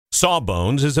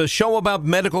Sawbones is a show about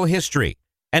medical history,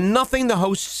 and nothing the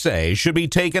hosts say should be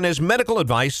taken as medical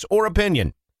advice or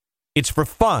opinion. It's for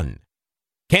fun.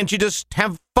 Can't you just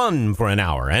have fun for an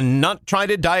hour and not try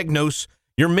to diagnose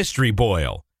your mystery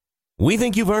boil? We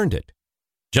think you've earned it.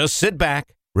 Just sit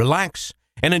back, relax,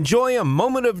 and enjoy a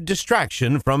moment of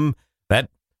distraction from that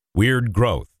weird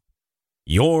growth.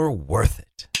 You're worth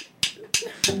it.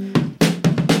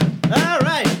 All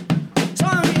right.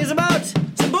 Song is about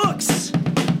some books.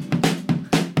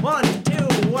 1, 2,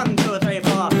 1, 2, 3,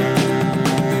 4.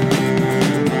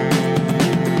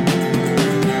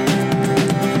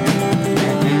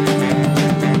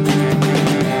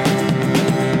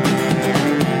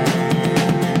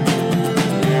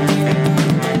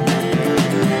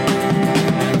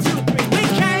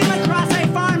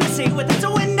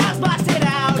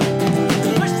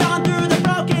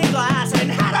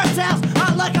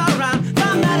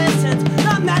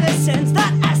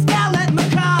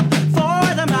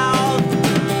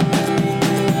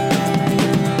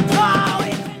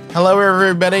 Hello,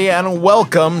 everybody, and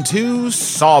welcome to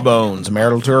Sawbones, a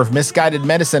marital tour of misguided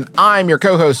medicine. I'm your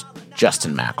co-host,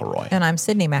 Justin McElroy. And I'm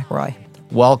Sydney McElroy.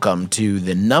 Welcome to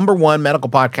the #1 medical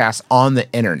podcast on the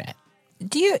internet.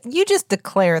 Do you just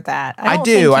declare that? I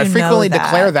do. I frequently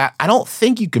declare that. I don't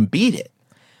think you can beat it.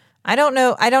 I don't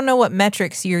know what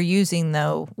metrics you're using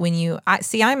though.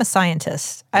 I'm a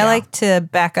scientist. I like to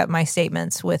back up my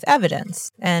statements with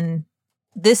evidence, and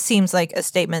this seems like a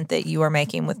statement that you are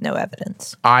making with no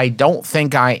evidence. I don't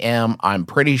think I am. I'm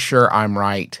pretty sure I'm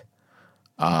right.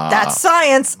 That's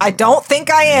science. I don't think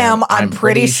I am. I'm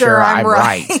pretty sure I'm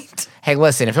right. Hey,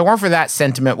 listen, if it weren't for that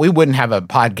sentiment, we wouldn't have a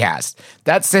podcast.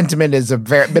 That sentiment has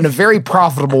been a very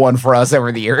profitable one for us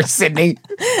over the years, Sydney.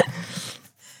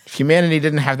 If humanity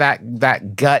didn't have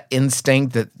that gut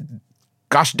instinct that,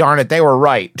 gosh darn it, they were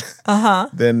right,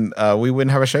 then we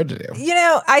wouldn't have a show to do. You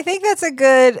know, I think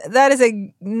that is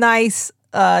a nice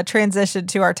transition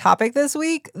to our topic this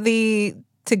week.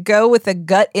 To go with a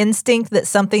gut instinct that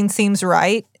something seems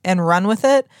right and run with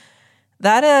it.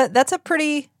 That's a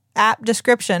pretty apt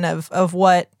description of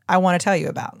what I want to tell you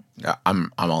about.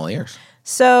 I'm all ears.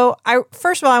 So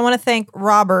first of all, I want to thank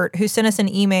Robert, who sent us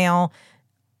an email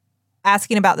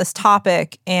asking about this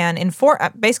topic and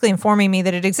basically informing me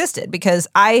that it existed, because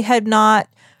I had not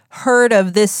heard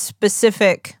of this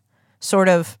specific sort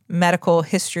of medical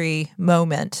history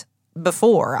moment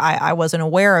before. I wasn't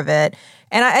aware of it.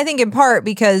 And I think in part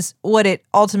because what it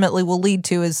ultimately will lead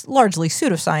to is largely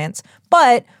pseudoscience.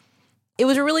 But it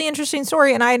was a really interesting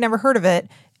story, and I had never heard of it.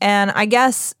 And I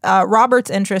guess Robert's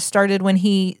interest started when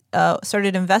he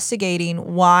started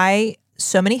investigating why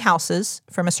so many houses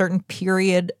from a certain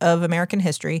period of American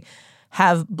history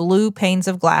have blue panes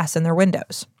of glass in their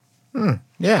windows.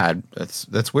 Yeah,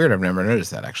 that's weird. I've never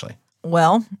noticed that, actually.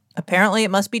 Well, apparently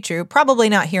it must be true. Probably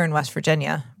not here in West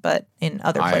Virginia, but in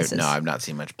other places. I've not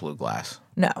seen much blue glass.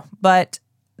 No, but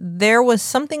there was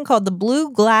something called the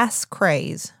blue glass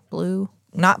craze.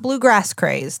 Not bluegrass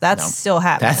craze. That's still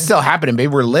happening. That's still happening, baby.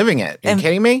 We're living it. Are you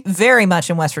kidding me? Very much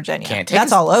in West Virginia.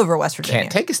 That's all over West Virginia.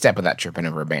 Can't take a step without tripping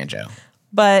over a banjo.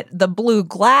 But the blue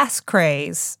glass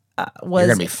craze was...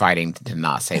 You're going to be fighting to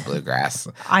not say bluegrass.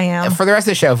 I am. And for the rest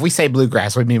of the show, if we say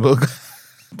bluegrass, we mean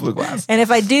bluegrass. And if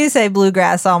I do say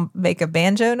bluegrass, I'll make a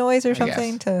banjo noise or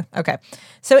something. Okay.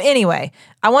 So anyway,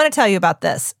 I want to tell you about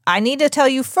this. I need to tell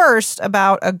you first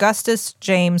about Augustus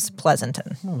James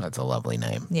Pleasanton. Oh, that's a lovely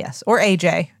name. Yes. Or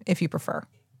AJ, if you prefer.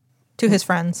 To his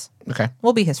friends. Okay.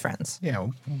 We'll be his friends. Yeah,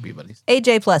 we'll be buddies.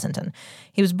 A.J. Pleasanton.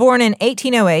 He was born in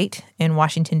 1808 in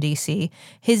Washington, D.C.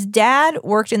 His dad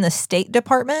worked in the State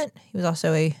Department. He was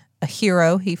also a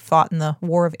hero. He fought in the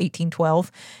War of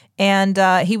 1812. And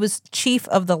he was chief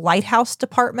of the Lighthouse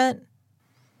Department.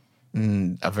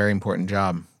 A very important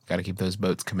job. Got to keep those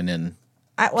boats coming in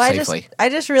safely. I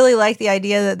just really like the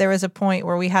idea that there was a point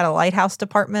where we had a lighthouse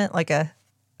department, like a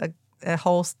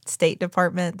whole State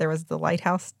Department. There was the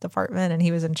Lighthouse Department, and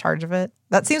he was in charge of it.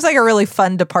 That seems like a really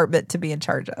fun department to be in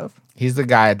charge of. He's the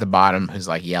guy at the bottom who's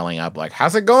like yelling up, like,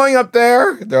 "How's it going up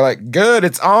there?" They're like, "Good,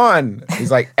 it's on."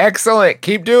 He's like, "Excellent,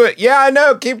 keep doing it." "Yeah, I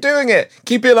know, keep doing it."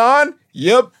 "Keep it on?"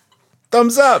 "Yep,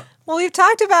 thumbs up." Well, we've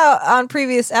talked about on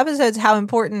previous episodes how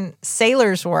important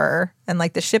sailors were and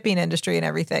like the shipping industry and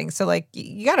everything. So like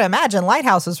you got to imagine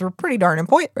lighthouses were pretty darn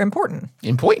important.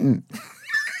 Important.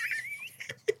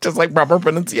 Just like proper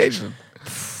pronunciation.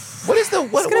 It's going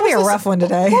to be a rough one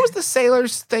today. What was the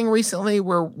sailors thing recently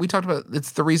where we talked about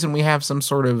it's the reason we have some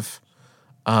sort of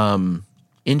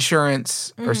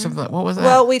insurance or something like, what was that?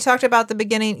 Well, we talked about the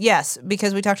beginning, yes,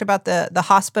 because we talked about the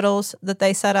hospitals that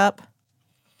they set up.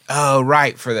 Oh,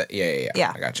 right. For the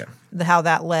yeah. I gotcha. How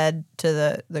that led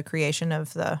to the creation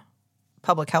of the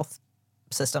public health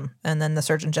system, and then the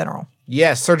Surgeon General.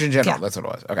 Yes, Surgeon General. Yeah. That's what it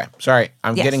was. Okay, sorry,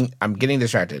 I'm Yes. getting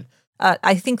distracted.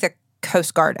 I think the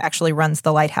Coast Guard actually runs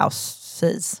the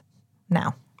lighthouses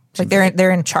now. Like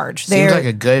they're in charge. Seems like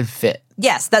a good fit.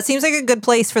 Yes, that seems like a good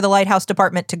place for the lighthouse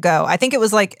department to go. I think it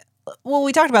was like, well,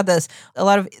 we talked about this. A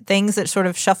lot of things that sort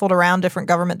of shuffled around different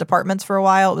government departments for a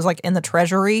while. It was like in the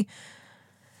Treasury.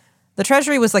 The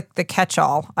Treasury was like the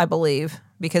catch-all, I believe,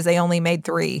 because they only made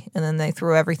 3, and then they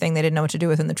threw everything they didn't know what to do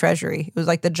with in the Treasury. It was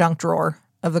like the junk drawer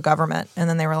of the government. And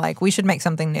then they were like, we should make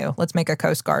something new. Let's make a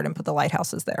Coast Guard and put the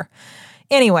lighthouses there.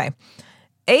 Anyway,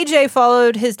 AJ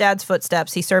followed his dad's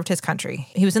footsteps. He served his country.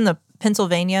 He was in the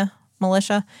Pennsylvania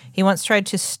militia. He once tried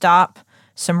to stop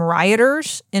some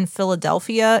rioters in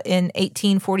Philadelphia in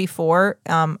 1844.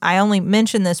 I only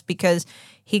mention this because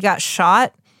he got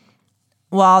shot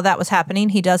while that was happening.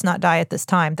 He does not die at this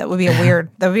time. That would be a weird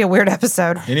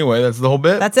episode. Anyway, that's the whole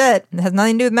bit. That's it. It has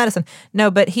nothing to do with medicine. No,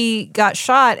 but he got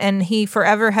shot and he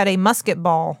forever had a musket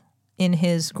ball in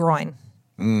his groin.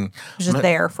 Just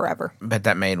there forever. Bet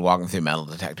that made walking through metal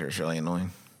detectors really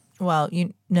annoying. Well,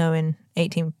 in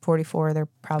 1844, they're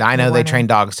probably. I know they weren't- train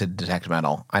dogs to detect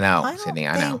metal. I know, I don't Sydney.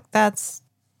 I think know. that's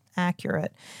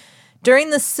accurate. During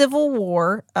the Civil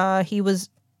War, he was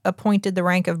appointed the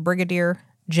rank of Brigadier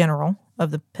General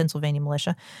of the Pennsylvania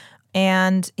Militia,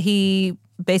 and he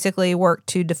basically worked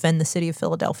to defend the city of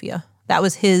Philadelphia. That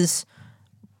was his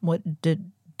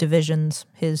divisions,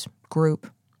 his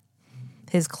group,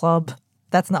 his club.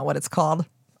 That's not what it's called.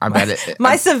 I bet it.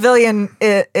 My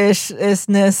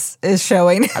civilian-ishness is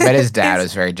showing. I bet his dad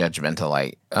was very judgmental.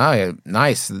 Like, oh, yeah,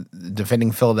 nice,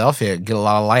 defending Philadelphia. Get a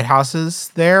lot of lighthouses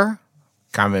there.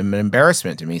 Kind of an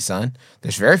embarrassment to me, son.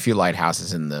 There's very few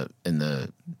lighthouses in the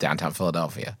downtown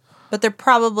Philadelphia. But there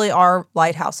probably are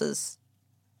lighthouses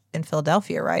in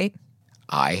Philadelphia, right?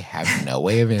 I have no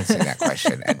way of answering that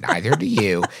question, and neither do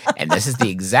you. And this is the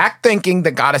exact thinking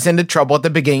that got us into trouble at the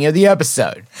beginning of the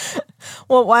episode.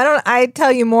 Well, why don't I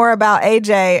tell you more about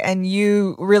AJ and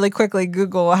you really quickly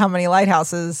Google how many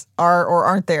lighthouses are or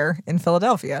aren't there in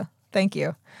Philadelphia? Thank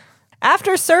you.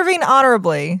 After serving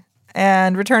honorably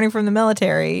and returning from the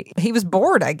military, he was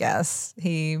bored, I guess.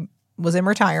 He was in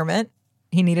retirement.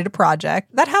 He needed a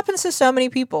project. That happens to so many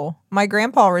people. My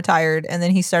grandpa retired and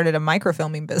then he started a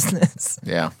microfilming business.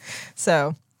 Yeah.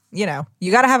 So, you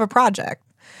got to have a project.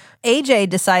 AJ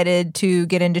decided to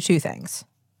get into 2 things.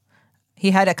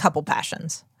 He had a couple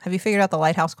passions. Have you figured out the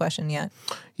lighthouse question yet?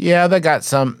 Yeah, they got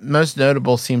some. Most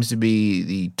notable seems to be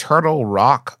the Turtle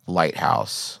Rock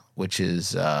Lighthouse, which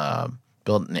is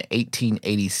built in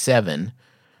 1887.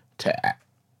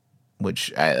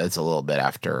 Which it's a little bit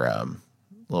after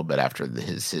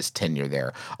his tenure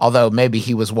there. Although maybe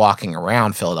he was walking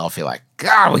around Philadelphia like,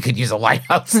 God, we could use a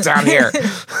lighthouse down here.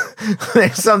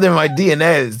 There's something in my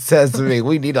DNA that says to me,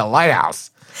 we need a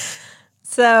lighthouse.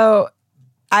 So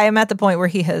I am at the point where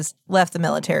he has left the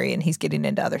military and he's getting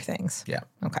into other things. Yeah.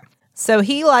 Okay. So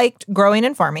he liked growing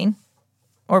and farming,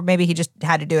 or maybe he just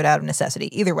had to do it out of necessity.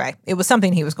 Either way, it was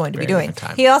something he was going to be doing. different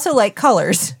time. He also liked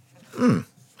colors, Who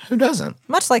doesn't?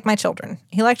 much like my children.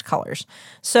 He liked colors.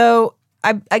 So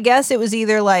I guess it was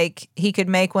either like he could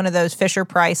make one of those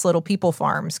Fisher-Price little people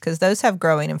farms, because those have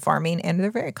growing and farming and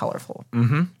they're very colorful.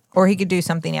 Mm-hmm. Or he could do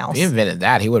something else. If he invented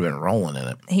that, he would have been rolling in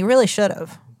it. He really should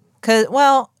have.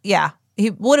 Yeah,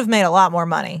 he would have made a lot more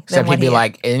money. Except than he'd be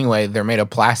like, anyway, they're made of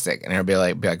plastic. And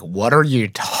everybody be like, what are you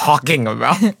talking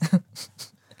about?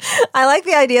 I like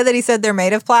the idea that he said they're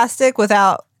made of plastic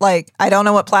without, like, I don't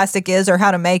know what plastic is or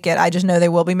how to make it. I just know they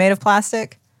will be made of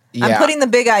plastic. I'm Yeah. putting the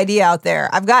big idea out there.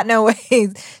 I've got no way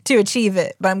to achieve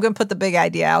it, but I'm going to put the big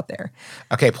idea out there.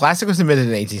 Okay, plastic was invented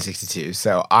in 1862,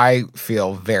 so I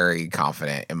feel very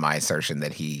confident in my assertion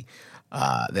that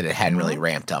that it hadn't really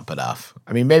ramped up enough.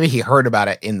 I mean, maybe he heard about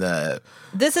it in the...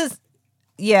 This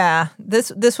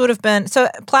would have been, so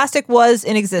plastic was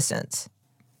in existence.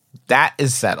 That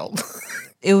is settled.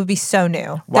 It would be so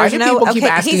new. Why There's do people keep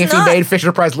asking he's if not- he made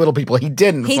Fisher-Price Little People? He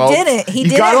didn't, He folks. didn't. He You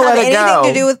didn't gotta have let it anything go.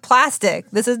 to do with plastic.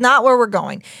 This is not where we're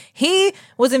going. He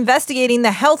was investigating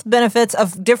the health benefits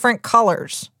of different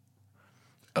colors.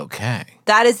 Okay.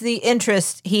 That is the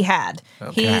interest he had.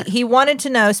 Okay. He wanted to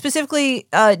know specifically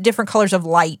different colors of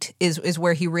light is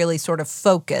where he really sort of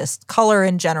focused. Color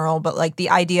in general, but like the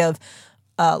idea of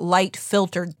light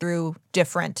filtered through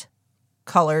different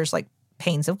colors, like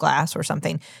panes of glass or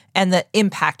something, and the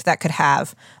impact that could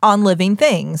have on living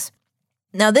things.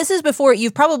 Now, this is before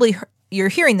you're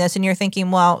hearing this and you're thinking,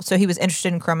 well, so he was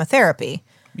interested in chromotherapy.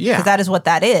 Yeah. Because that is what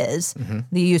that is,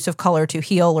 the use of color to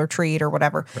heal or treat or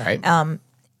whatever. Right.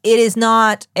 It was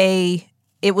not a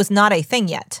thing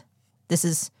yet. This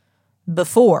is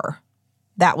before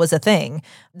that was a thing.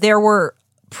 There were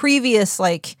previous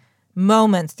like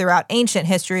moments throughout ancient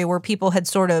history where people had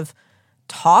sort of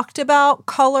talked about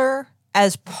color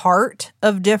as part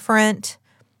of different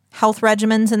health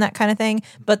regimens and that kind of thing,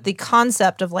 but the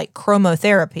concept of like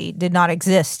chromotherapy did not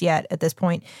exist yet at this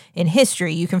point in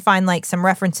history. You can find like some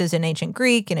references in ancient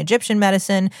Greek and Egyptian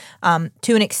medicine.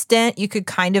 To an extent, you could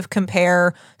kind of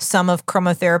compare some of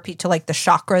chromotherapy to like the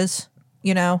chakras,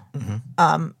 you know?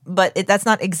 But that's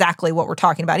not exactly what we're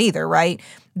talking about either, right?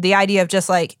 The idea of just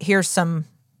like, here's some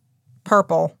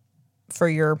purple for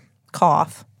your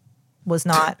cough was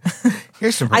not.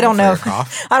 Here's some. I don't know.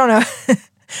 Cough. I don't know.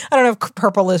 I don't know if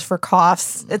purple is for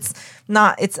coughs. It's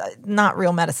not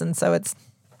real medicine, so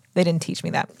they didn't teach me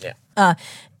that. Yeah.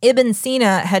 Ibn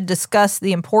Sina had discussed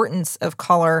the importance of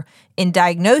color in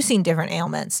diagnosing different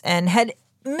ailments and had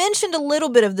mentioned a little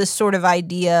bit of this sort of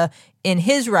idea in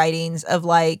his writings of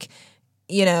like,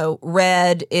 you know,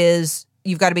 red is,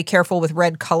 you've got to be careful with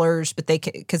red colors, but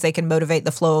because they can motivate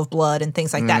the flow of blood and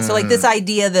things like that. So like this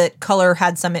idea that color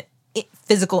had some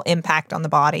physical impact on the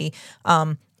body.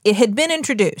 It had been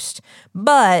introduced,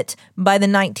 but by the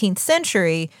 19th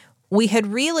century, we had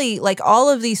really, like, all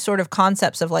of these sort of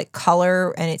concepts of like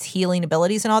color and its healing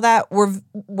abilities and all that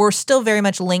were still very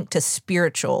much linked to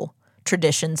spiritual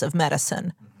traditions of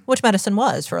medicine, which medicine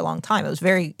was for a long time. It was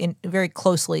very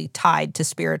closely tied to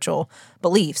spiritual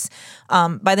beliefs.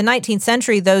 By the 19th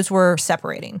century, those were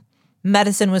separating.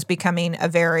 Medicine was becoming a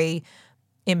very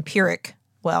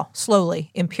slowly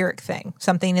empiric thing,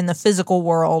 something in the physical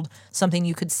world, something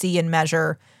you could see and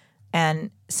measure,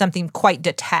 and something quite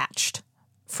detached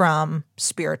from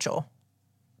spiritual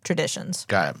traditions.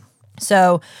 Got it.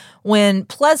 So when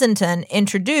Pleasanton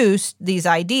introduced these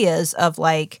ideas of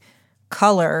like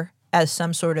color as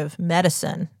some sort of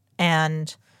medicine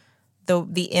and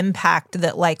the impact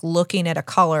that like looking at a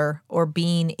color or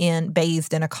being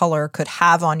bathed in a color could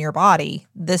have on your body,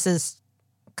 this is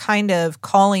kind of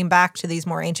calling back to these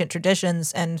more ancient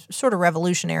traditions and sort of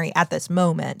revolutionary at this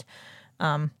moment.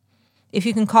 If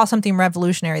you can call something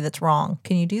revolutionary that's wrong,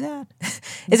 can you do that?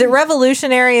 Is it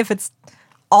revolutionary if it's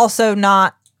also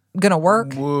not going to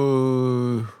work?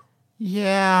 Whoa.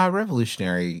 Yeah,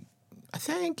 revolutionary. I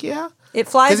think, yeah. It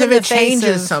flies in the face Because if it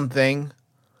changes of something,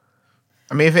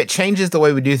 I mean, if it changes the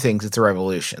way we do things, it's a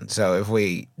revolution. So if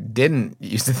we didn't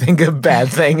used to think of bad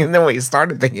thing and then we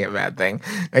started thinking of bad thing,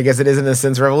 I guess it is in a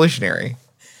sense revolutionary.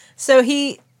 So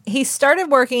he started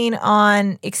working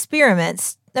on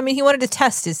experiments. I mean, he wanted to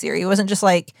test his theory. He wasn't just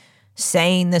like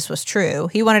saying this was true.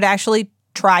 He wanted to actually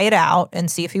try it out and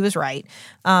see if he was right,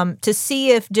 to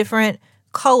see if different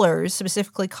colors,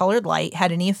 specifically colored light,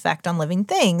 had any effect on living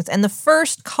things. And the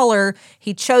first color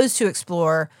he chose to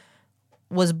explore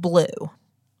was blue.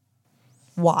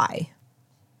 Why?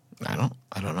 I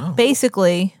don't know.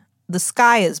 Basically, the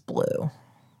sky is blue.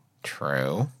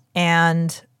 True.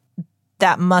 And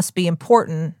that must be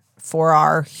important for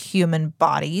our human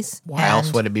bodies. Why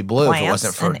else would it be blue if it plants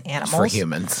wasn't for and animals. for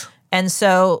humans? And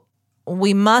so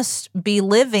we must be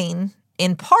living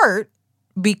in part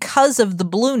because of the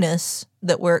blueness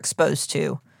that we're exposed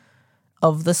to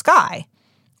of the sky.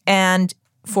 And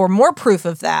for more proof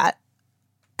of that,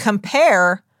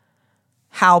 compare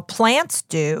how plants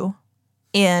do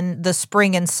in the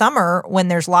spring and summer when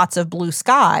there's lots of blue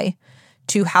sky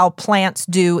to how plants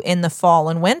do in the fall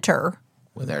and winter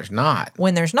When there's not.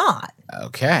 when there's not,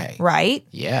 Okay. right?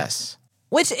 Yes.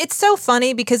 Which it's so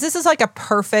funny because this is like a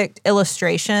perfect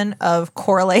illustration of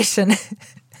correlation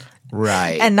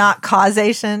Right. and not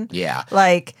causation. yeah.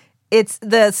 Like it's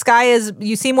the sky is,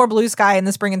 you see more blue sky in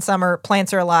the spring and summer,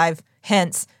 plants are alive,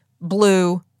 hence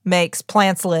blue makes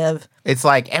plants live. It's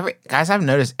like guys, I've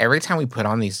noticed every time we put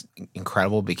on these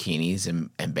incredible bikinis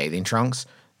and bathing trunks,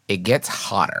 it gets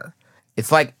hotter.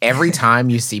 It's like every time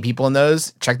you see people in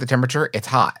those, check the temperature, it's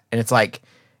hot. And it's like,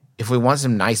 if we want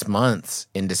some nice months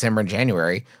in December and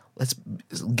January, let's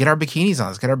get our bikinis on.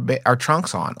 Let's get our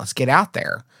trunks on. Let's get out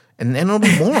there. And then it'll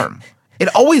be warm.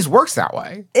 It always works that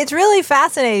way. It's really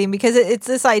fascinating because it's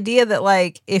this idea that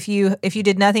like if you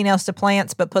did nothing else to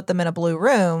plants but put them in a blue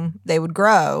room, they would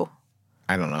grow.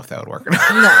 I don't know if that would work or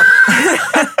not. No.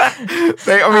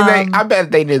 I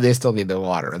bet they knew they still need the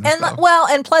water and stuff.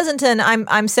 And Pleasanton,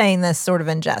 I'm saying this sort of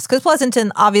in jest because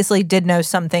Pleasanton obviously did know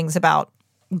some things about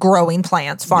growing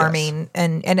plants, farming,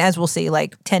 and as we'll see,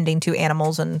 like tending to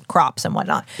animals and crops and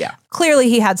whatnot. Yeah. Clearly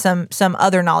he had some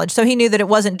other knowledge. So he knew that it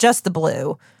wasn't just the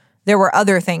blue. There were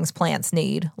other things plants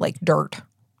need, like dirt,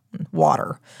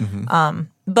 water. Mm-hmm.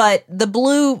 But the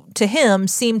blue to him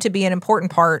seemed to be an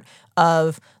important part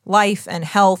of life and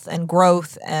health and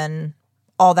growth and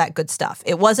all that good stuff.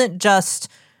 It wasn't just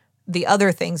the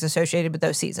other things associated with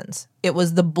those seasons. It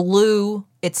was the blue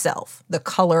itself, the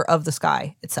color of the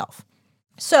sky itself.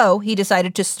 So he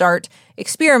decided to start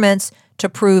experiments to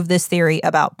prove this theory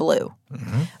about blue.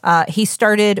 He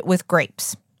started with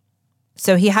grapes.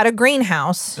 So he had a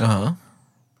greenhouse. And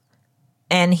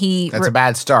That's a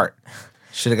bad start.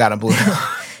 Should have got a blue.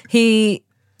 He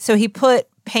put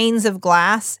panes of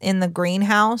glass in the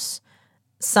greenhouse.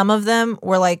 Some of them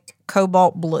were like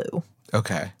cobalt blue.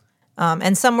 Okay.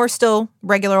 And some were still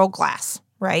regular old glass,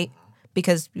 right?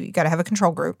 Because you got to have a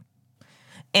control group.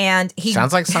 And he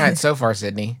Sounds like science so far,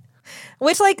 Sydney.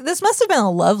 which like this must have been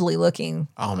a lovely looking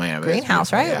Oh man,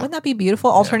 greenhouse, right? Wouldn't that be beautiful?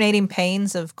 Alternating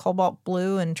panes of cobalt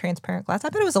blue and transparent glass. I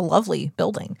bet it was a lovely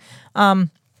building.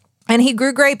 And he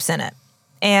grew grapes in it.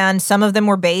 And some of them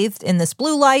were bathed in this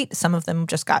blue light. Some of them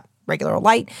just got regular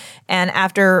light. And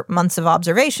after months of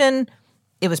observation,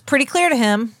 it was pretty clear to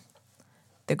him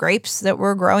the grapes that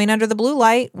were growing under the blue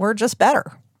light were just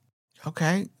better.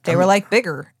 Okay. They were like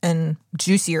bigger and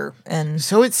juicier and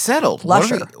So it's settled.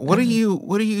 lusher. What are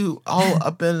you all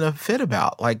up in a fit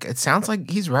about? Like it sounds like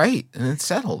he's right and it's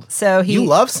settled. so he You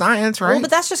love science, right? Well, but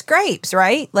that's just grapes,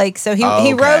 right? Like so he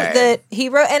Okay.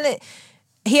 wrote and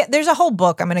there's a whole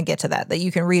book, I'm going to get to that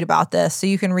you can read about this. So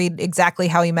you can read exactly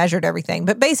how he measured everything.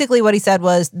 But basically what he said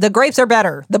was the grapes are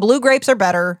better. The blue grapes are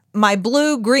better. My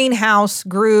blue greenhouse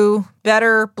grew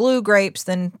better blue grapes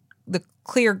than the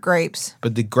clear grapes.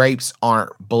 But the grapes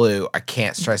aren't blue. I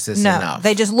can't stress this No, enough.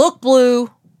 they just look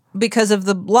blue because of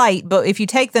the light. But if you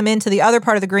take them into the other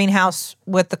part of the greenhouse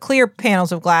with the clear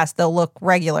panels of glass, they'll look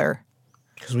regular.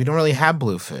 Because we don't really have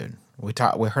blue food. We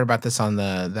heard about this on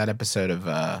that episode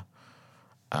of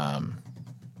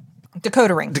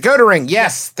Dakota ring. Dakota Ring.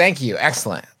 Yes, thank you.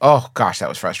 Excellent. Oh gosh, that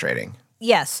was frustrating.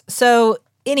 Yes. So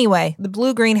anyway, the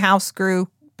blue greenhouse grew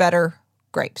better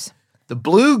grapes. The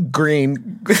blue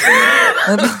green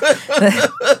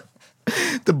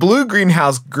The blue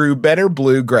greenhouse grew better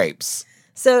blue grapes.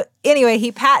 So anyway,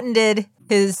 he patented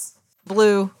his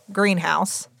blue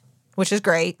greenhouse, which is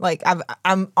great. Like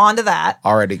I'm onto that.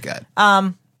 Already good.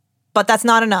 But that's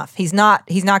not enough. He's not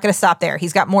going to stop there.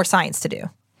 He's got more science to do.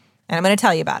 And I'm going to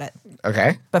tell you about it.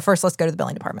 Okay. But first, let's go to the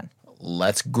billing department.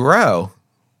 Let's grow.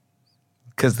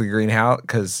 Because the greenhouse,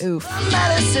 because Oof. The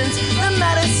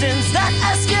medicines that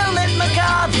escalate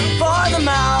macabre for the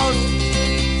mouth.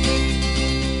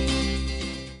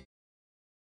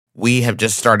 we have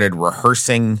just started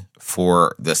rehearsing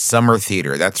for the summer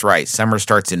theater. That's right. Summer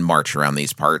starts in March around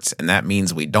these parts, and that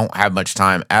means we don't have much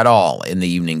time at all in the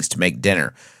evenings to make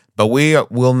dinner. But we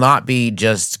will not be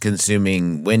just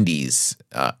consuming Wendy's,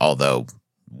 although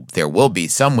there will be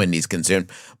some Wendy's consumed,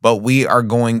 but we are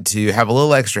going to have a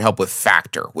little extra help with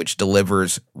Factor, which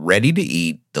delivers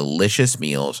ready-to-eat, delicious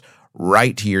meals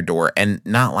right to your door, and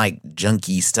not like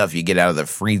junky stuff you get out of the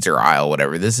freezer aisle,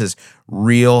 whatever. This is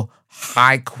real,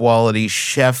 high-quality,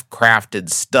 chef-crafted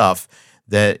stuff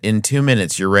that in 2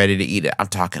 minutes you're ready to eat it. I'm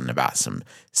talking about some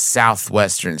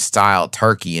Southwestern-style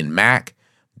turkey and mac.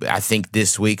 I think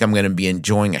this week I'm going to be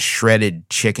enjoying a shredded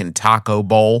chicken taco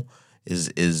bowl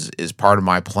is part of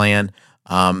my plan.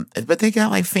 But they got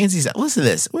like fancy stuff. Listen to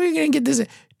this. Where are you going to get this?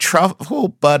 Truffle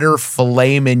butter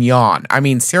filet mignon. I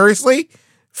mean, seriously?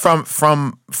 From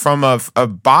a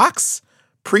box?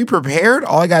 Pre-prepared?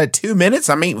 All I got at 2 minutes?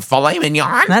 I'm eating filet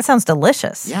mignon? That sounds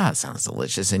delicious. Yeah, it sounds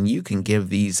delicious, and you can give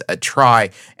these a try.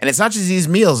 And it's not just these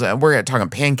meals. We're talking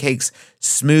pancakes,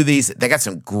 smoothies. They got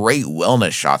some great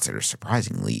wellness shots that are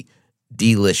surprisingly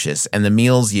delicious. And the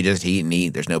meals you just eat and eat.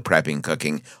 There's no prepping,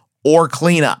 cooking, or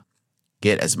cleanup.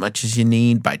 Get as much as you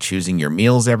need by choosing your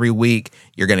meals every week.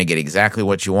 You're going to get exactly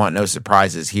what you want. No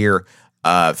surprises here.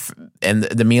 And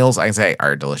the meals, I can say,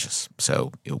 are delicious.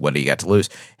 So what do you got to lose?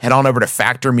 Head on over to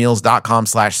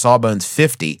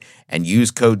factormeals.com/sawbones50 and use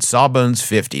code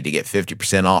sawbones50 to get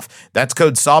 50% off. That's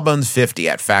code sawbones50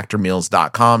 at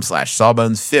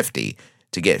factormeals.com/sawbones50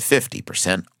 to get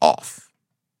 50% off.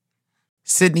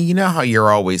 Sydney, you know how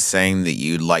you're always saying that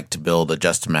you'd like to build a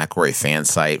Justin McElroy fan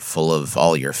site full of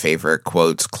all your favorite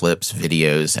quotes, clips,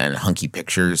 videos, and hunky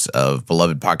pictures of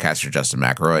beloved podcaster Justin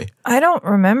McElroy? I don't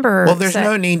remember. Well, there's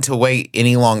no need to wait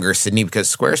any longer, Sydney,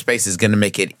 because Squarespace is going to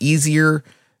make it easier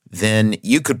than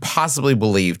you could possibly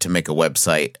believe to make a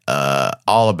website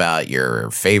all about your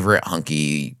favorite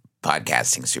hunky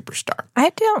podcasting superstar. I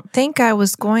don't think I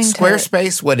was going to.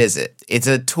 Squarespace, what is it? It's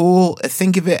a tool.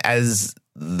 Think of it as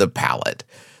the palette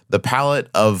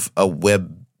of a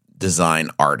web design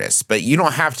artist. But you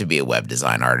don't have to be a web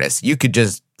design artist. You could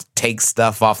just take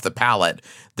stuff off the palette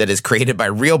that is created by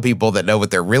real people that know what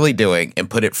they're really doing and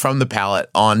put it from the palette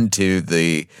onto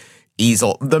the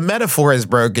easel. The metaphor is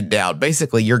broken down.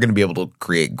 Basically, you're going to be able to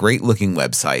create great looking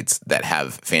websites that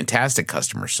have fantastic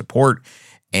customer support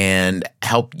and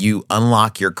help you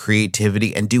unlock your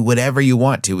creativity and do whatever you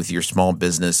want to with your small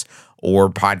business or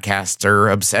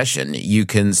podcaster obsession. You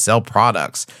can sell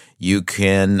products. You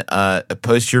can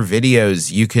post your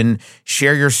videos. You can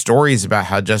share your stories about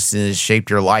how Justin has shaped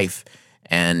your life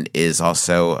and is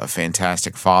also a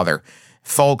fantastic father.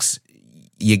 Folks,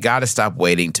 you got to stop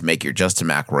waiting to make your Justin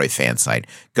McElroy fan site.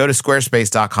 Go to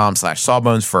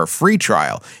squarespace.com/sawbones for a free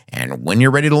trial. And when you're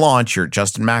ready to launch your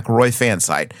Justin McElroy fan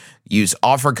site, use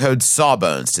offer code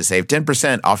Sawbones to save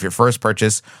 10% off your first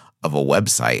purchase of a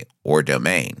website or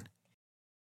domain.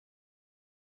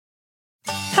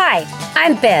 Hi,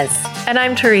 I'm Biz. And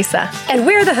I'm Teresa. And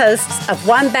we're the hosts of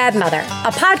One Bad Mother,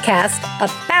 a podcast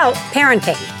about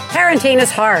parenting. Parenting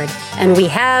is hard, and we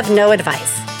have no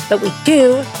advice. But we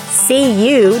do see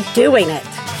you doing it.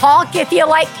 Honk if you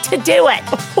like to do it.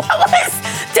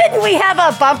 Didn't we have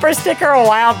a bumper sticker a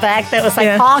while back that was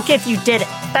like, honk if you did it?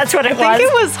 That's what it was. I think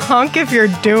it was honk if you're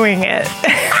doing it.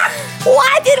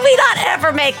 Why did we not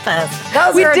ever make those?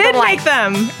 Those We are a did delight. make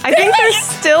them. I think they're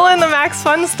still in the Max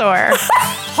Fun store.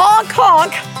 Honk,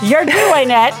 honk, you're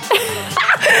doing it.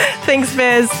 Thanks,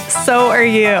 Biz. So are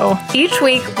you. Each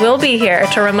week, we'll be here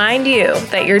to remind you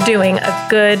that you're doing a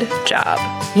good job.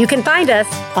 You can find us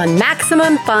on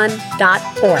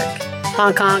MaximumFun.org.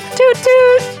 Honk, honk. Toot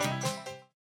toot.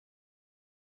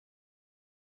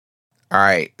 All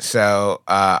right, so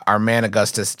our man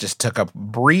Augustus just took a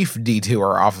brief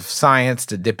detour off of science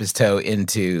to dip his toe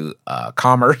into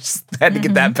commerce. Had to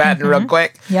get that patent real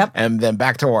quick. Yep. And then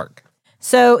back to work.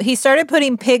 So he started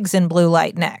putting pigs in blue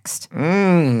light next.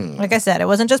 Like I said, it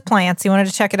wasn't just plants. He wanted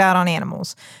to check it out on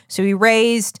animals. So he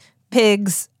raised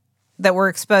pigs that were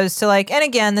exposed to and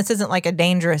again, this isn't like a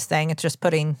dangerous thing. It's just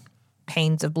putting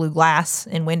panes of blue glass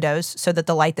in windows so that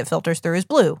the light that filters through is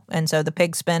blue. And so the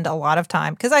pigs spend a lot of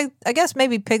time, because I guess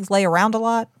maybe pigs lay around a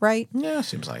lot, right? Yeah,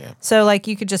 seems like it. So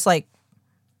you could just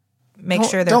make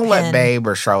sure they're Don't let pinned. Babe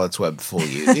or Charlotte's Web fool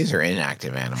you. These are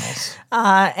inactive animals.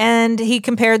 And he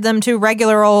compared them to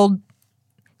regular old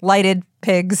lighted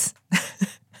pigs.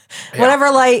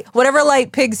 Whatever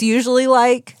light pigs usually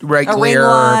like. Regular. A ring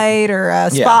light or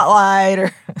a spotlight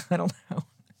or I don't know.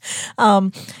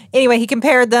 Anyway, he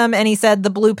compared them and he said the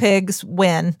blue pigs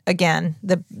win again.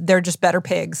 They're just better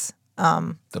pigs.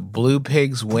 The blue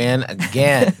pigs win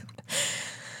again.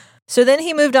 So then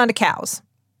he moved on to cows.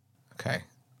 Okay.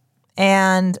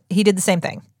 And he did the same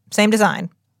thing. Same design.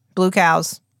 Blue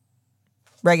cows,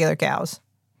 regular cows.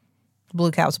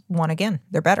 Blue cows won again.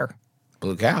 They're better.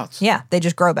 Blue cows. Yeah, they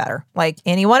just grow better.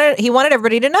 And he wanted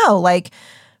everybody to know,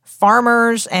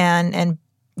 farmers and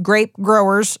grape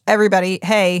growers, everybody,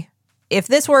 hey, if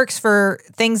this works for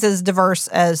things as diverse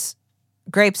as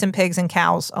grapes and pigs and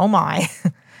cows, oh my,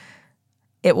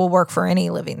 it will work for any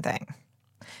living thing.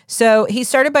 So he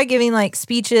started by giving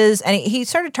speeches, and he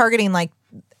started targeting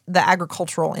the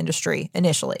agricultural industry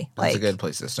initially. That's a good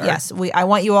place to start. Yes, I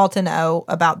want you all to know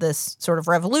about this sort of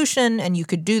revolution, and you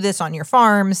could do this on your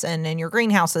farms and in your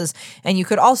greenhouses, and you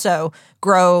could also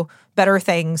grow better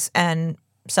things and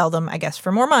sell them, I guess,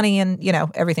 for more money, and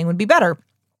everything would be better.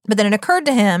 But then it occurred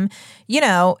to him,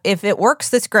 if it works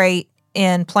this great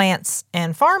in plants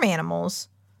and farm animals,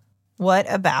 what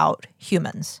about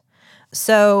humans?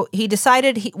 So he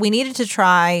decided we needed to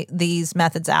try these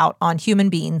methods out on human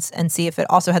beings and see if it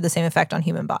also had the same effect on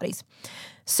human bodies.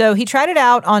 So he tried it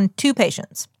out on 2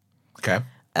 patients. Okay.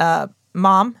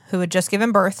 Mom, who had just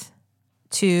given birth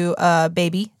to a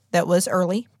baby that was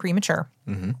early, premature.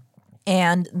 Mm-hmm.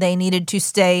 And they needed to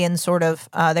stay in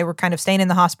they were kind of staying in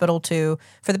the hospital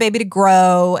for the baby to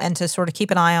grow and to sort of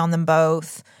keep an eye on them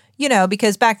both,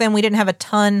 because back then we didn't have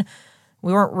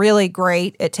we weren't really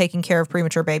great at taking care of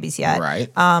premature babies yet. Right.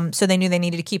 So they knew they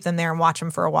needed to keep them there and watch them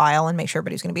for a while and make sure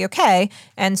everybody was going to be okay.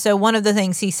 And so one of the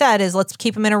things he said is, let's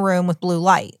keep them in a room with blue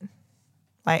light.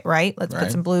 Right? Let's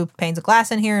put some blue panes of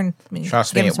glass in here and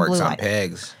Trust give me, them it some works blue on light.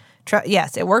 pigs.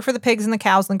 Yes, it worked for the pigs and the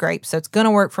cows and the grapes, so it's going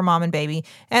to work for mom and baby.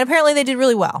 And apparently they did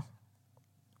really well,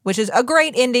 which is a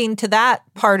great ending to that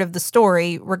part of the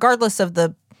story, regardless of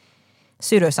the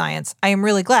pseudoscience. I am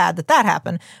really glad that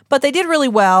happened. But they did really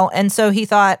well, and so he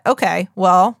thought, okay,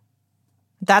 well,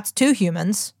 that's 2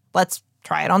 humans. Let's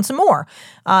try it on some more.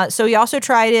 So he also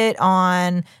tried it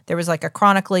on, there was a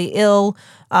chronically ill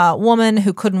woman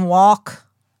who couldn't walk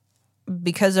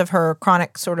because of her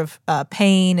chronic sort of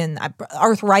pain, and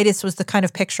arthritis was the kind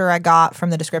of picture I got from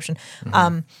the description.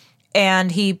 Mm-hmm.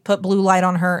 And he put blue light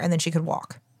on her, and then she could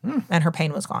walk, and her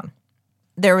pain was gone.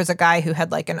 There was a guy who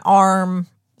had an arm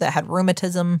that had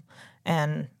rheumatism,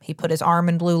 and he put his arm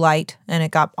in blue light, and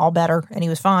it got all better, and he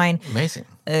was fine. Amazing.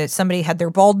 Somebody had their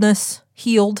baldness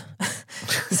healed.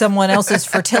 Someone else's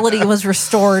fertility was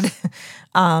restored.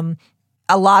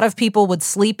 A lot of people would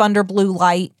sleep under blue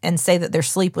light and say that their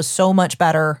sleep was so much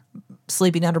better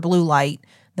sleeping under blue light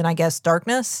than, I guess,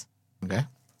 darkness. Okay.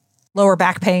 Lower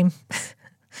back pain.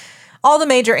 All the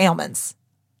major ailments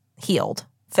healed,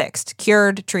 fixed,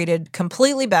 cured, treated,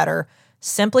 completely better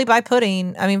simply by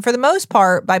putting, for the most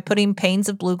part, by putting panes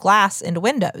of blue glass into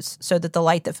windows so that the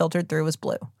light that filtered through was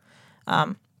blue.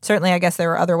 Certainly, I guess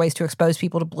there are other ways to expose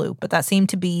people to blue, but that seemed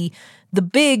to be the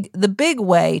big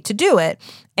way to do it.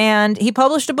 And he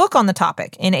published a book on the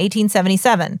topic in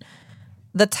 1877.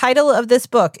 The title of this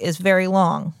book is very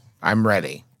long. I'm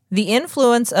ready. The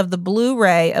Influence of the Blue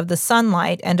Ray of the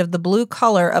Sunlight and of the Blue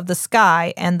Color of the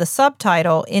Sky, and the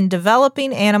subtitle, In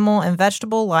Developing Animal and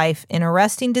Vegetable Life, in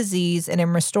Arresting Disease, and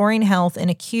in Restoring Health in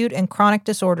Acute and Chronic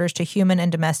Disorders to Human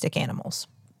and Domestic Animals.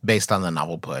 Based on the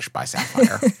novel Push by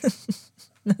Sapphire.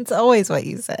 That's always what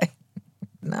you say.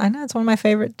 I know, it's one of my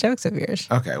favorite jokes of yours.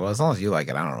 Okay, well, as long as you like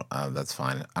it, that's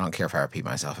fine. I don't care if I repeat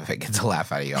myself. If it gets a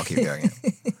laugh out of you, I'll keep doing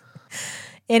it.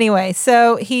 Anyway,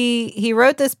 so he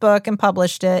wrote this book and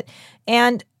published it.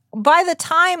 And by the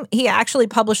time he actually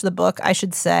published the book, I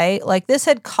should say, like, this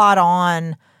had caught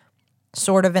on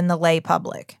sort of in the lay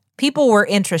public. People were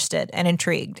interested and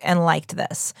intrigued and liked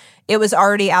this. It was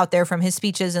already out there from his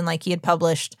speeches, and like he had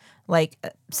published like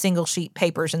single sheet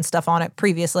papers and stuff on it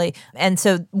previously. And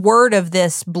so word of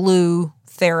this blue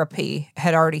therapy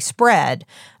had already spread.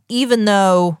 Even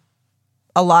though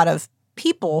a lot of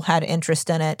people had interest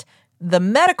in it, the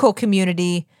medical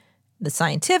community, the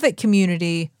scientific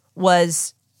community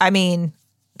was,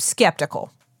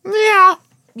 skeptical.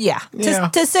 Yeah,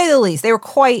 to say the least. They were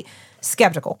quite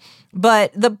skeptical.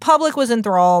 But the public was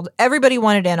enthralled. Everybody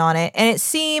wanted in on it. And it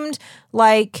seemed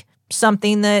like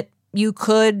something that you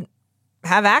could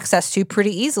have access to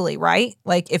pretty easily, right?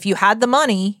 Like if you had the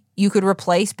money, you could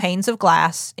replace panes of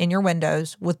glass in your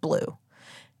windows with blue.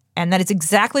 And that is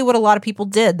exactly what a lot of people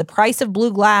did. The price of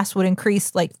blue glass would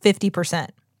increase like 50%.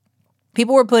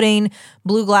 People were putting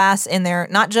blue glass in there,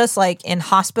 not just like in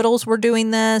hospitals were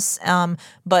doing this,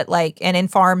 but like, and in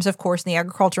farms, of course, in the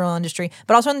agricultural industry,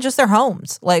 but also in just their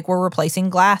homes. Like we're replacing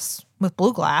glass with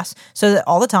blue glass so that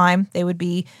all the time they would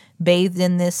be bathed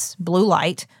in this blue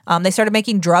light. They started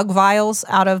making drug vials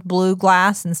out of blue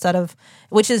glass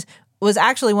was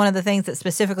actually one of the things that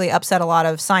specifically upset a lot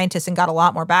of scientists and got a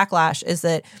lot more backlash, is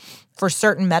that for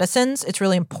certain medicines, it's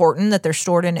really important that they're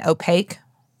stored in opaque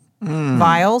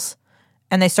vials.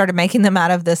 And they started making them out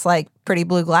of this like pretty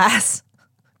blue glass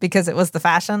because it was the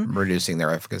fashion. Reducing their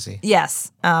efficacy.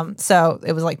 Yes. So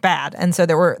it was like bad. And so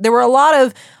there were a lot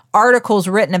of articles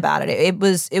written about it. It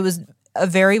was a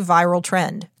very viral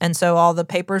trend. And so all the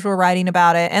papers were writing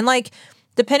about it. And like,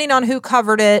 depending on who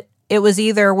covered it, it was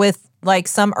either with like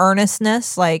some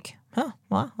earnestness, like,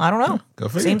 well, I don't know. Go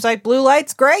figure. Seems like blue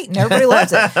light's great and everybody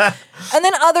loves it. And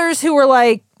then others who were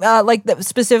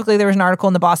specifically there was an article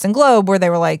in the Boston Globe where they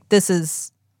were like, this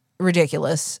is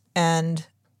ridiculous. And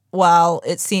while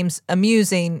it seems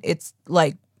amusing, it's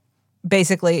like,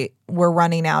 basically we're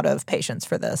running out of patience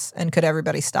for this. And could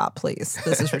everybody stop, please?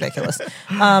 This is ridiculous.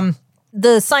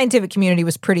 The scientific community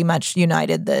was pretty much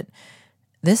united that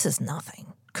this is nothing.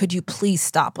 Could you please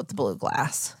stop with the blue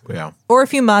glass? Yeah. Or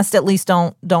if you must, at least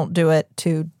don't do it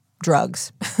to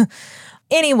drugs.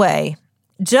 Anyway,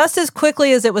 just as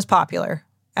quickly as it was popular,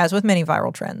 as with many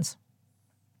viral trends,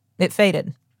 it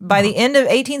faded. By the end of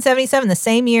 1877, the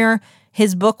same year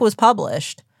his book was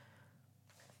published,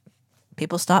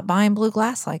 people stopped buying blue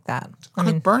glass like that.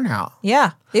 Quick burnout.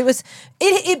 Yeah.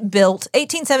 It built.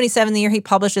 1877, the year he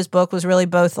published his book, was really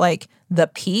both like the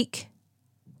peak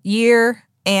year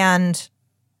and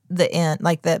the end,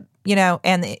 like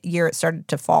and the year it started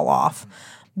to fall off,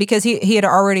 because he had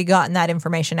already gotten that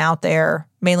information out there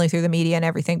mainly through the media and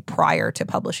everything prior to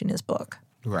publishing his book.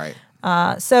 Right.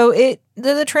 So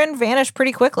the trend vanished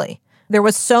pretty quickly. There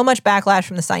was so much backlash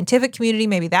from the scientific community.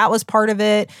 Maybe that was part of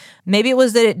it. Maybe it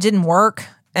was that it didn't work.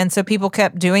 And so people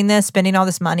kept doing this, spending all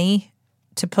this money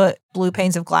to put blue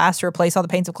panes of glass to replace all the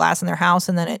panes of glass in their house.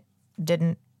 And then it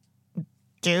didn't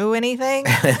do anything.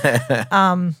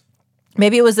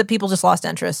 Maybe it was that people just lost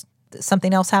interest.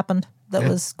 Something else happened that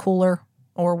was cooler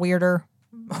or weirder,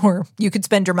 or you could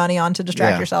spend your money on to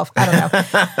distract yourself.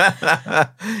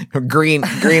 I don't know. Green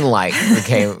light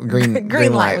became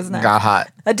green light was next. Got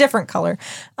hot. A different color.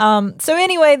 So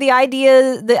anyway, the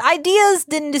ideas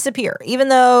didn't disappear, even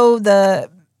though the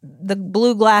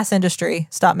blue glass industry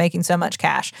stopped making so much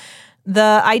cash.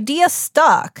 The idea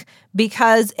stuck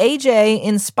because AJ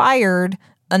inspired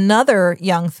another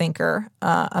young thinker,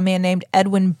 a man named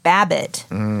Edwin Babbitt,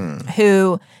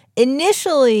 who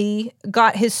initially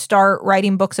got his start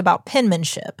writing books about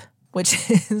penmanship, which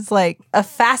is like a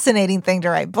fascinating thing to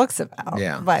write books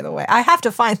about, by the way. I have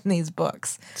to find these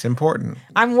books. It's important.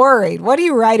 I'm worried. What do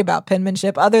you write about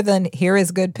penmanship other than here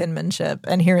is good penmanship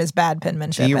and here is bad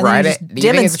penmanship? Do you and then write just it? Do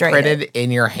you think it's demonstrate printed it.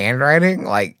 in your handwriting?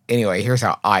 Like, anyway, here's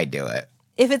how I do it.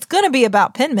 If it's going to be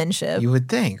about penmanship, You would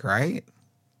think, right?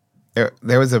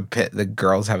 There was the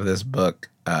girls have this book,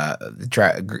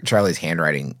 Charlie's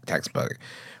handwriting textbook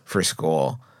for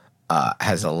school,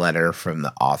 has a letter from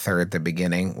the author at the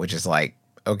beginning, which is like,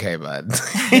 okay, bud,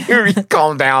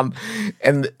 calm down.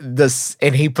 And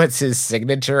he puts his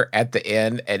signature at the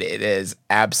end, and it is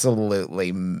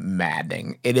absolutely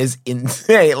maddening. It is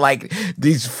insane. Like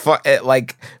these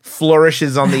like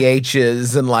flourishes on the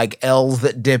H's and like L's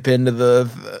that dip into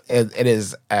it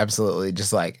is absolutely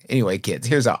just like, anyway, kids,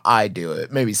 here's how I do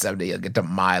it. Maybe someday you'll get to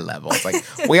my level. It's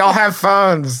like, we all have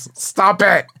phones. Stop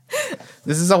it.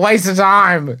 This is a waste of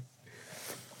time.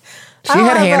 She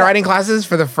had handwriting classes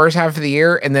for the first half of the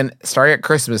year, and then starting at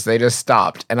Christmas, they just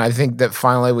stopped. And I think that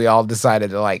finally we all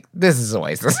decided to like, this is a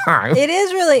waste of time. it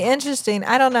is really interesting.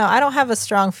 I don't know. I don't have a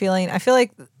strong feeling. I feel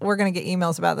like we're going to get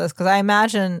emails about this because I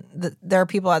imagine that there are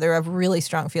people out there who have really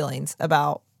strong feelings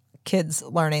about kids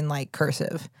learning like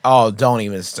cursive. Oh, don't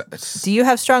even. Do you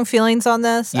have strong feelings on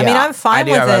this? I Yeah, mean, I'm fine I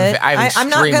do with have it. I'm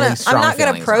not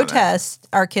gonna protest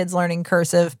our kids learning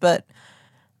cursive, but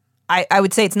I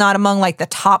would say it's not among like the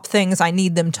top things I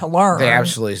need them to learn. They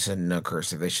absolutely should know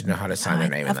cursive. They should know how to sign their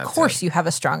name. Of course, you have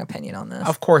a strong opinion on this.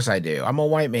 Of course I do. I'm a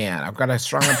white man. I've got a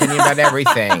strong opinion about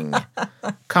everything.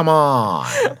 Come on.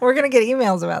 We're gonna get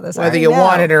emails about this. Whether you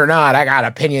want it or not, I got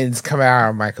opinions coming out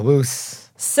of my caboose.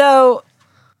 So,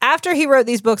 after he wrote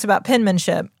these books about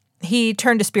penmanship, he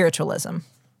turned to spiritualism,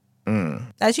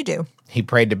 as you do. He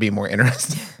prayed to be more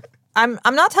interesting. I'm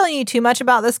not telling you too much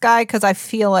about this guy because I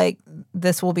feel like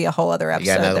this will be a whole other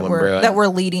episode that we're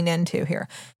leading into here.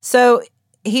 So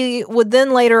he would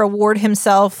then later award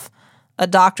himself a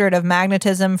doctorate of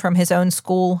magnetism from his own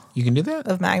school. You can do that?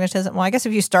 Of magnetism. Well, I guess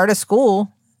if you start a school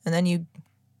and then you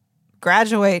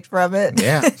graduate from it,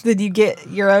 then you get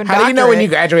your own How do you know when you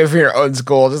graduate from your own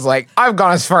school? Just like, I've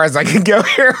gone as far as I can go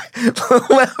here.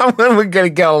 When we're going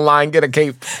to get online, get a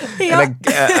cape and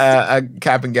a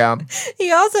cap and gown.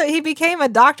 He became a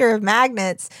doctor of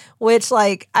magnets, which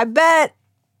like, I bet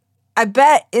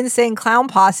Insane Clown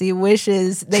Posse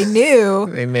wishes they knew.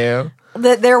 They knew.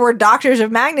 That there were doctors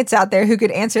of magnets out there who could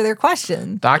answer their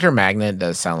question. Dr. Magnet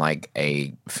does sound like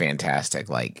a fantastic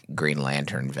like Green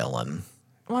Lantern villain.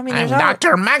 Well, I mean, I'm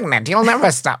Dr. Magnet. You'll never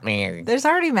stop me. There's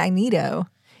already Magneto.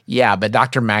 Yeah, but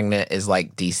Dr. Magnet is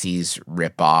like DC's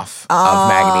ripoff of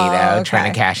Magneto,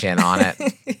 trying to cash in on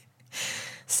it.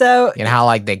 So you know how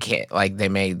like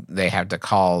they have to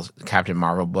call Captain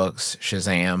Marvel books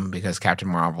Shazam because Captain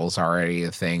Marvel's already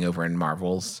a thing over in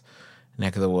Marvel's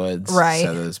neck of the woods. Right.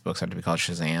 So those books have to be called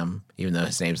Shazam, even though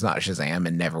his name's not Shazam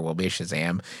and never will be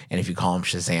Shazam. And if you call him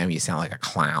Shazam, you sound like a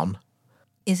clown.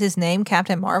 Is his name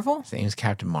Captain Marvel? His name's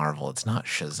Captain Marvel. It's not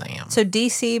Shazam. So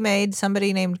DC made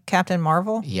somebody named Captain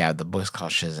Marvel? Yeah, the book's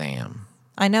called Shazam.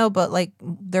 I know, but like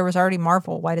there was already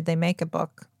Marvel. Why did they make a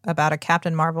book about a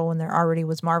Captain Marvel when there already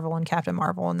was Marvel and Captain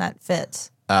Marvel, and that fits?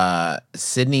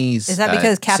 Sydney's is that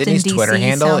because Captain Sydney's DC Twitter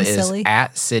handle is silly?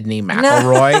 at Sydney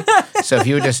McElroy. So if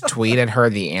you would just tweet at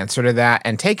her the answer to that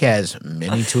and take as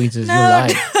many tweets as you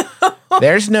like.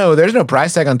 There's no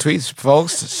price tag on tweets,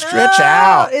 folks. Stretch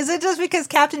out. Is it just because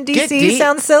Captain DC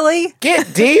sounds silly?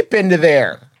 Get deep into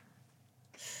there.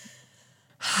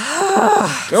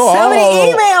 So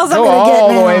many emails I'm going to get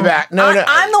all now. the way back. No.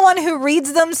 I'm the one who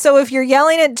reads them, so if you're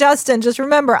yelling at Justin, just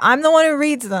remember, I'm the one who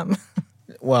reads them.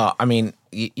 Well, I mean,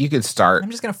 you could start. I'm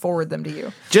just going to forward them to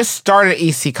you. Just start at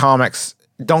EC Comics.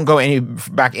 Don't go any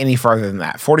farther than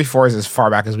that. 44 is as far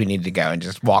back as we need to go, and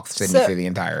just walk Sydney through the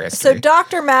entire history. So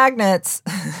Dr. Magnets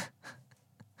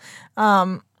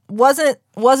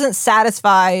wasn't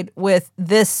satisfied with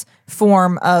this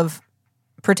form of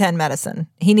pretend medicine.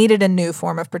 He needed a new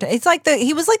form of pretend. It's like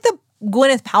he was like the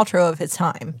Gwyneth Paltrow of his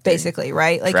time, basically,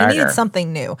 right? Like he needed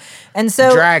something new. And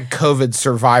so drag COVID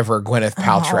survivor Gwyneth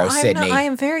Paltrow, Sydney.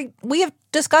 We have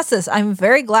discussed this. I'm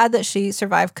very glad that she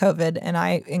survived COVID, and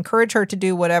I encourage her to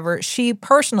do whatever she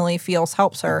personally feels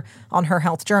helps her on her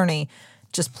health journey.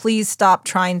 Just please stop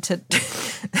trying to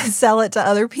sell it to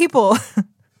other people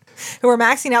who are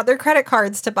maxing out their credit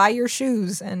cards to buy your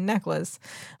shoes and necklace.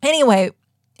 Anyway,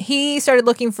 he started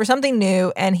looking for something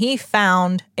new, and he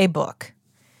found a book.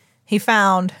 He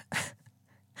found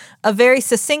a very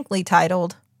succinctly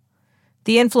titled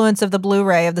The influence of the blue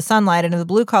ray of the sunlight and of the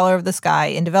blue color of the sky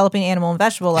in developing animal and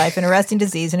vegetable life, in arresting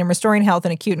disease, and in restoring health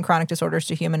and acute and chronic disorders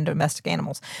to human and domestic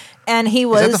animals. And he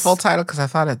was... Is that the full title? Because I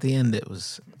thought at the end it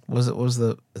was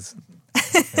the...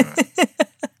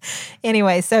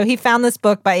 Anyway, so he found this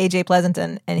book by A.J.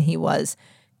 Pleasanton, and he was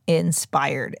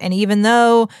inspired. And even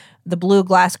though the blue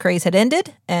glass craze had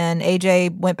ended, and A.J.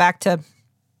 went back to,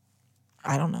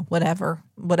 I don't know,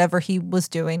 whatever he was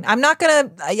doing. I'm not going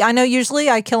to, I know usually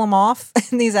I kill him off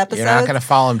in these episodes. You're not going to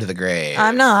follow him to the grave.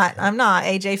 I'm not.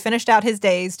 A.J. finished out his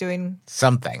days doing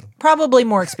something. Probably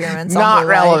more experiments. Not on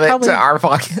relevant to our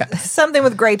podcast. Something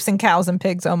with grapes and cows and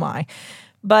pigs, oh my.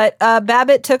 But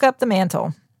Babbitt took up the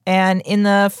mantle. And in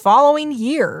the following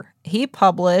year, he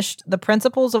published The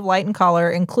Principles of Light and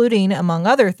Color, including, among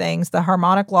other things, the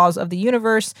harmonic laws of the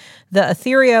universe, the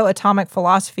ethereoatomic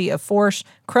philosophy of force,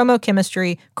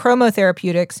 chromochemistry,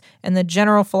 chromotherapeutics, and the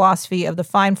general philosophy of the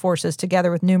fine forces, together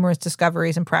with numerous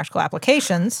discoveries and practical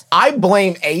applications. I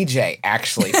blame AJ,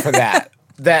 actually, for that.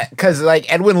 Because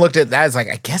like Edwin looked at that as like,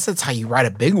 I guess that's how you write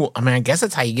a big one. I mean, I guess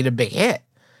that's how you get a big hit.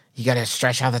 You got to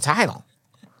stretch out the title.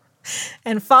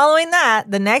 And following that,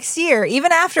 the next year,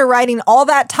 even after writing all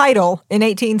that title in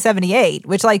 1878,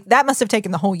 which like that must have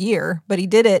taken the whole year, but he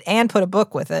did it and put a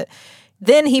book with it.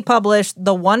 Then he published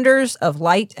The Wonders of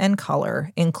Light and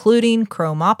Color, including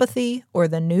Chromopathy, or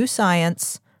the New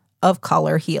Science of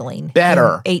Color Healing.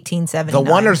 Better. 1879.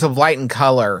 The Wonders of Light and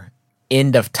Color,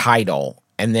 end of title,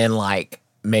 and then like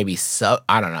maybe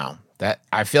I don't know. That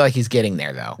I feel like he's getting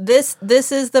there though. This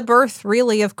is the birth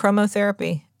really of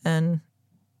chromotherapy, and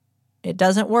it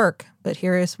doesn't work, but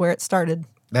here is where it started.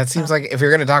 That seems like, if you're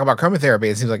going to talk about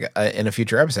chromotherapy, it seems like in a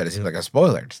future episode, it seems like a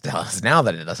spoiler to tell us now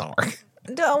that it doesn't work.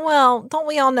 Well, don't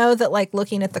we all know that like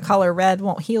looking at the color red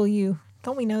won't heal you?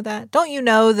 Don't we know that? Don't you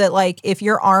know that like if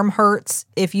your arm hurts,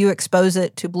 if you expose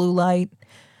it to blue light,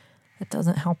 it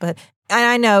doesn't help it? And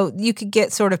I know you could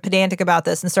get sort of pedantic about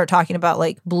this and start talking about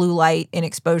like blue light and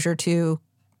exposure to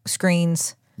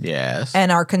screens. Yes.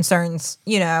 And our concerns,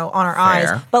 on our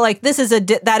eyes. But like this is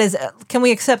can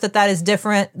we accept that is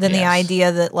different than the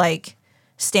idea that like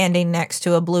standing next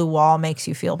to a blue wall makes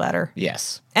you feel better?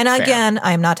 Yes. And again,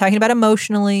 I am not talking about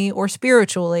emotionally or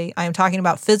spiritually. I am talking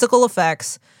about physical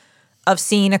effects of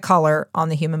seeing a color on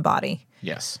the human body.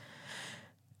 Yes.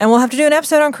 And we'll have to do an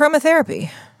episode on chromotherapy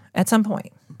at some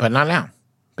point. But not now.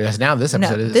 Because now this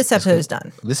episode is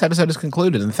done. This episode is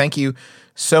concluded, and thank you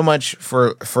so much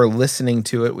for listening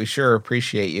to it. We sure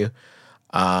appreciate you.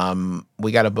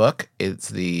 We got a book. It's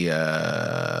the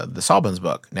Sawbones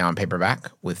book now in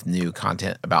paperback with new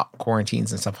content about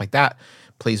quarantines and stuff like that.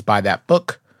 Please buy that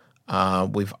book.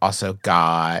 We've also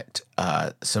got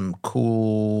some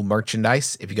cool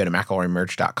merchandise. If you go to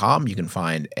McElroymerch.com, you can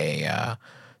find a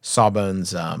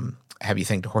Sawbones Have You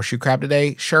Thanked a Horseshoe Crab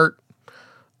Today shirt.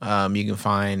 You can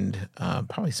find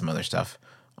probably some other stuff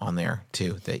on there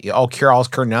too. Cure All's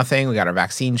Cure Nothing. We got our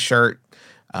vaccine shirt.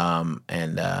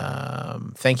 And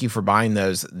thank you for buying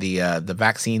those. The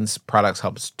vaccines products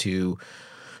helps to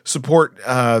support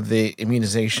the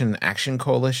Immunization Action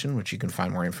Coalition, which you can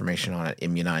find more information on at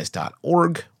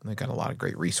immunize.org. They've got a lot of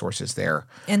great resources there.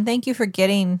 And thank you for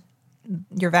getting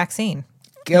your vaccine.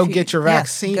 Go get your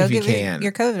vaccine if you can.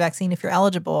 Your COVID vaccine if you're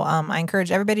eligible. I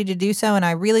encourage everybody to do so, and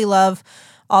I really love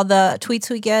all the tweets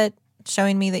we get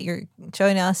showing me that you're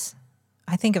showing us.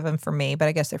 I think of them for me, but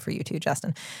I guess they're for you too,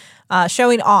 Justin.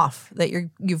 Showing off that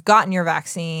you've gotten your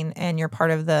vaccine and you're part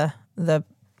of the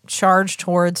charge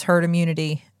towards herd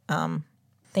immunity.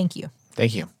 Thank you.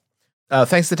 Thank you.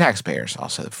 Thanks to taxpayers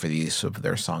also for the use of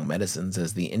their song Medicines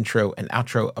as the intro and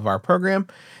outro of our program.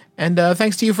 And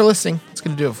thanks to you for listening. It's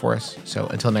going to do it for us. So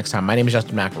until next time, my name is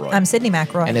Justin McElroy. I'm Sydney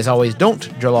McElroy. And as always,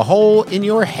 don't drill a hole in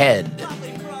your head.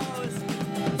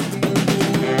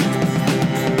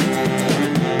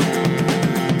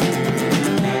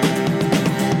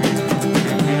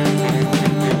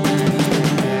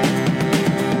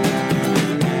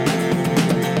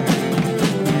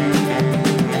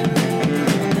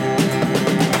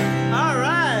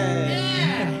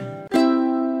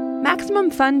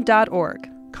 MaximumFun.org.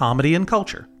 Comedy and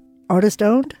culture. Artist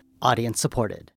owned. Audience supported.